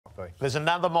be. There's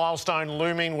another milestone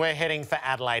looming. We're heading for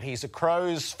Adelaide. He's a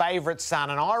Crows' favourite son,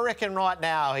 and I reckon right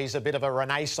now he's a bit of a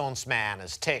renaissance man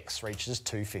as Tex reaches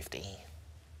 250.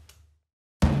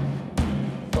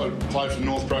 I played for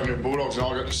North Broken Bulldogs and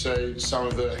I got to see some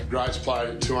of the greats play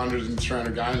at 200 and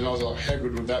 300 games, and I was like, how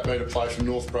good would that be to play for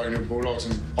North Broken Bulldogs?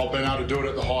 And I've been able to do it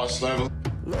at the highest level.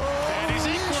 And he's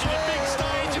equal to the big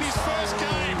stage in his first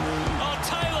game. Oh,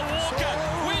 Taylor Walker,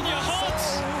 when you're hot,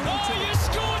 oh, you're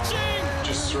scorching!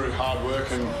 Just through hard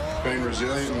work and being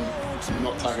resilient and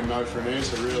not taking no for an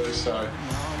answer, really. So,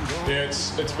 yeah,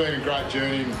 it's been a great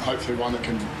journey and hopefully one that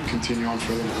can continue on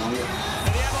for a little bit longer.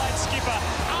 And the Adelaide skipper,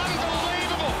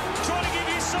 unbelievable, trying to give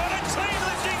his side a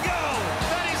team-lifting goal.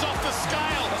 That is off the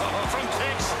scale from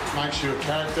Tex. Makes you a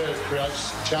character, it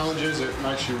creates challenges, it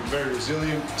makes you very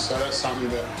resilient. So that's something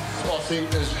that I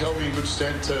think has held me in good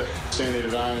stead to stand here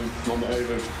today and on the eve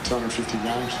of 250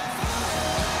 games.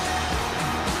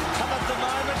 Come at the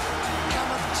moment, come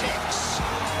at Tex.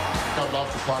 I'd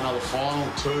love to play another final,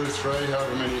 2, 3,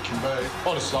 however many it can be.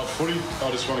 I just love footy.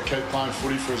 I just want to keep playing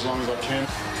footy for as long as I can.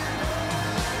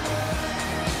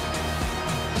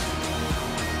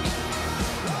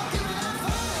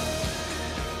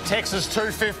 Tex's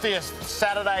 250th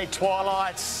Saturday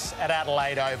twilights at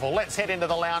Adelaide Oval. Let's head into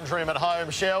the lounge room at home,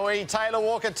 shall we? Taylor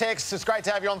Walker, Tex, it's great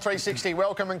to have you on 360.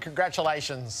 Welcome and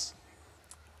congratulations.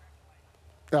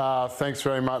 Thanks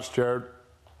very much, Jared.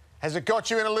 Has it got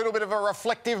you in a little bit of a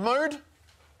reflective mood?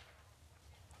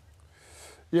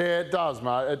 Yeah, it does,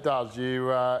 mate. It does.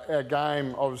 Our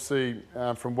game, obviously,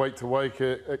 from week to week,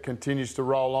 it continues to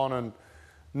roll on, and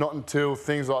not until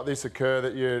things like this occur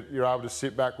that you're able to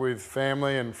sit back with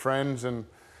family and friends and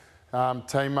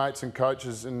teammates and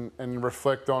coaches and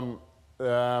reflect on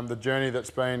the journey that's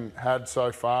been had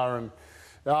so far. And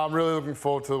I'm really looking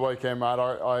forward to the weekend, mate.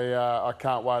 I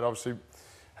can't wait. Obviously,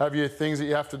 have your things that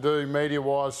you have to do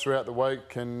media-wise throughout the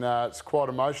week, and it's quite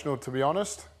emotional, to be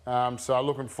honest. So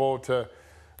looking forward to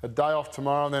a day off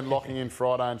tomorrow and then locking in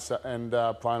Friday and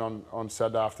playing on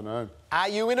Saturday afternoon. Are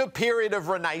you in a period of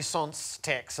renaissance,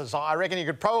 Tex? As I reckon you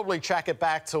could probably track it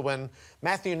back to when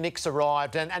Matthew Nicks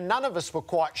arrived and none of us were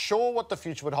quite sure what the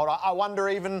future would hold. I wonder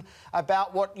even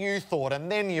about what you thought.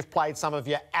 And then you've played some of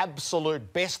your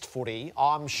absolute best footy,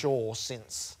 I'm sure,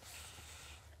 since.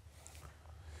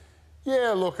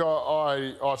 Yeah, look,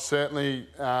 I certainly,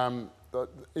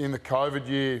 in the COVID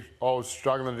year, I was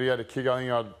struggling to get a kick. I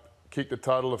think I'd kicked a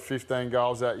total of 15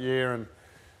 goals that year, and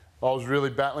I was really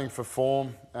battling for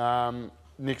form.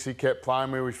 Nixie kept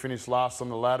playing me. We finished last on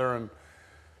the ladder, and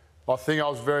I think I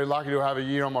was very lucky to have a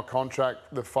year on my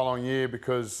contract the following year,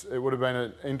 because it would have been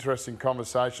an interesting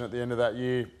conversation at the end of that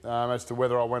year as to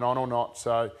whether I went on or not.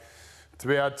 So to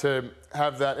be able to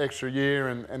have that extra year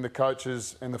and the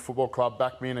coaches and the football club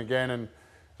back me in again, and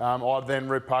I then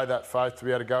repay that faith to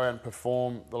be able to go out and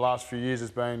perform the last few years has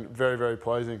been very, very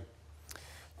pleasing.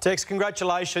 Tex,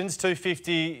 congratulations,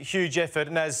 250, huge effort,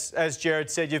 and as Jared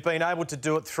said, you've been able to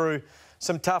do it through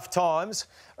some tough times.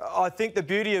 I think the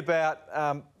beauty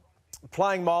about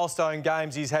playing milestone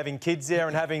games is having kids there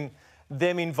and having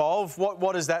them involved.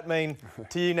 What does that mean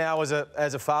to you now as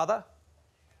a father?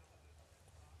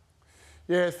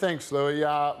 Yeah, thanks, Louis.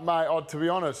 Mate, to be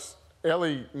honest,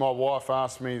 Ellie, my wife,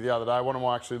 asked me the other day, what am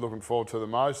I actually looking forward to the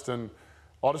most? And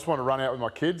I just want to run out with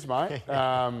my kids, mate.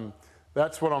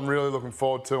 That's what I'm really looking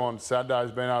forward to on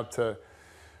Saturdays, being able to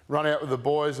run out with the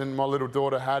boys and my little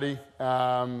daughter, Hattie.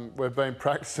 We've been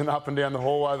practising up and down the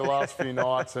hallway the last few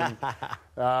nights, and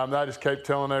they just keep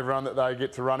telling everyone that they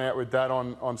get to run out with Dad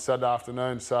on Saturday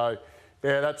afternoon. So,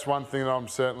 yeah, that's one thing that I'm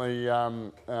certainly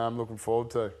looking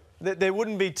forward to. There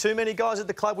wouldn't be too many guys at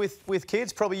the club with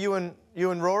kids, probably you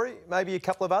and Rory, maybe a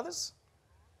couple of others?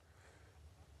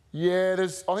 Yeah,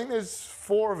 I think there's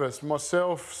 4 of us.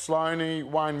 Myself, Sloaney,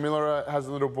 Wayne Miller has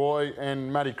a little boy,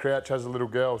 and Matty Crouch has a little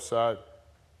girl. So,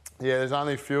 yeah, there's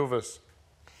only a few of us.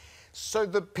 So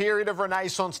the period of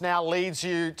renaissance now leads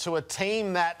you to a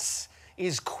team that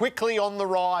is quickly on the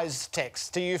rise, Tex.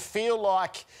 Do you feel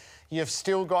like you've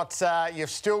still got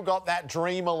that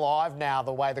dream alive now,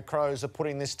 the way the Crows are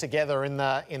putting this together in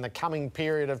the coming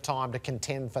period of time to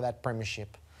contend for that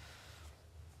premiership?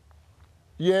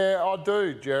 Yeah, I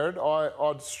do, Jared.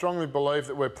 I strongly believe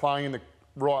that we're playing in the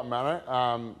right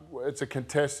manner. It's a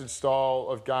contested style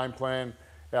of game plan.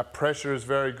 Our pressure is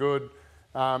very good.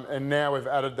 And now we've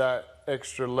added that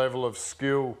extra level of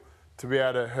skill to be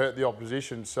able to hurt the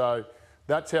opposition. So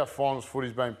that's how finals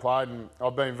footy's been played. And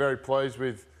I've been very pleased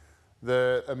with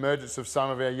the emergence of some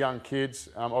of our young kids.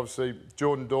 Obviously,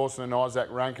 Jordan Dawson and Isaac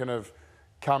Rankin have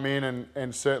come in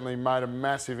and certainly made a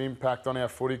massive impact on our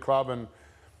footy club.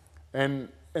 And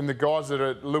and the guys that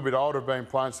are a little bit older have been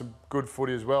playing some good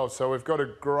footy as well. So we've got a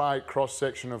great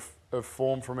cross-section of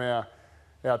form from our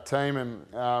team,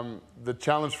 and the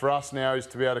challenge for us now is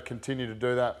to be able to continue to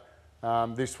do that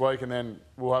this week, and then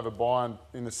we'll have a bye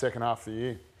in the second half of the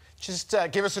year. Just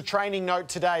give us a training note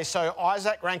today. So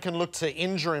Isaac Rankin looked to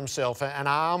injure himself, an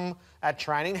arm at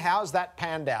training. How's that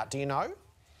panned out? Do you know?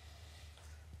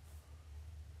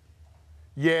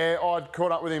 Yeah, I'd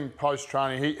caught up with him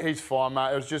post-training. He's fine,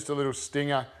 mate. It was just a little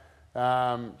stinger,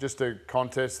 just a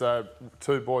contest.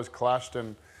 Two boys clashed,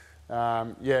 and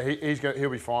yeah, he'll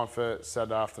be fine for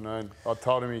Saturday afternoon. I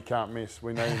told him he can't miss.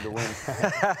 We need him to win.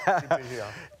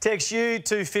 Tex, you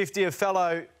 250, a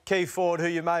fellow key forward who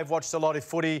you may have watched a lot of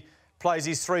footy, plays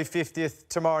his 350th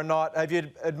tomorrow night. Have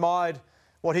you admired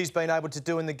what he's been able to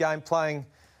do in the game, playing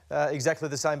exactly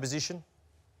the same position?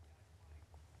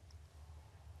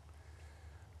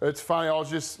 It's funny, I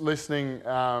was just listening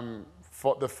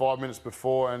the 5 minutes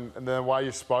before, and the way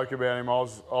you spoke about him, I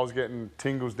was getting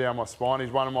tingles down my spine.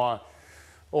 He's one of my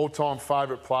all-time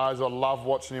favourite players. I love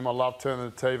watching him. I love turning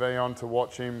the TV on to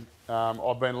watch him.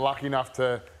 I've been lucky enough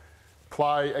to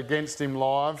play against him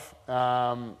live.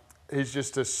 He's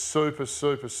just a super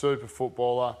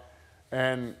footballer.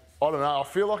 And I don't know, I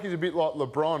feel like he's a bit like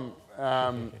LeBron.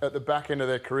 At the back end of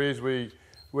their careers,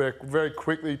 we're very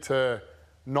quickly to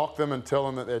knock them and tell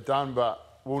them that they're done,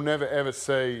 but we'll never ever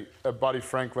see a Buddy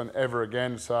Franklin ever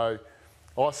again. So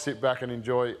I sit back and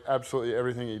enjoy absolutely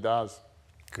everything he does.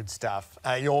 Good stuff.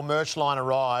 Your merch line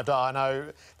arrived. I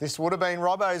know this would have been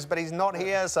Robbo's, but he's not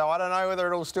here, so I don't know whether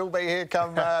it'll still be here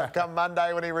come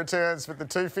Monday when he returns. But the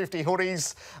 250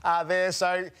 hoodies are there,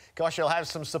 so gosh, you'll have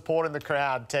some support in the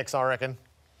crowd, Tex, I reckon.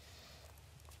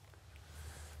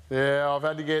 Yeah, I've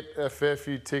had to get a fair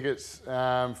few tickets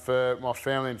for my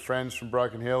family and friends from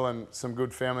Broken Hill, and some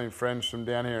good family and friends from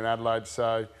down here in Adelaide.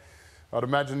 So I'd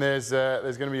imagine there's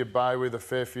going to be a bay with a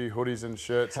fair few hoodies and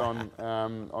shirts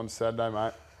on Saturday,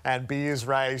 mate. And beers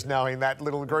raised knowing that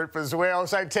little group as well.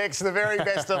 So, Tex, the very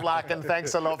best of luck, and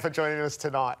thanks a lot for joining us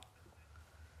tonight.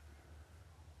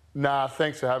 Nah,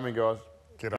 thanks for having me, guys.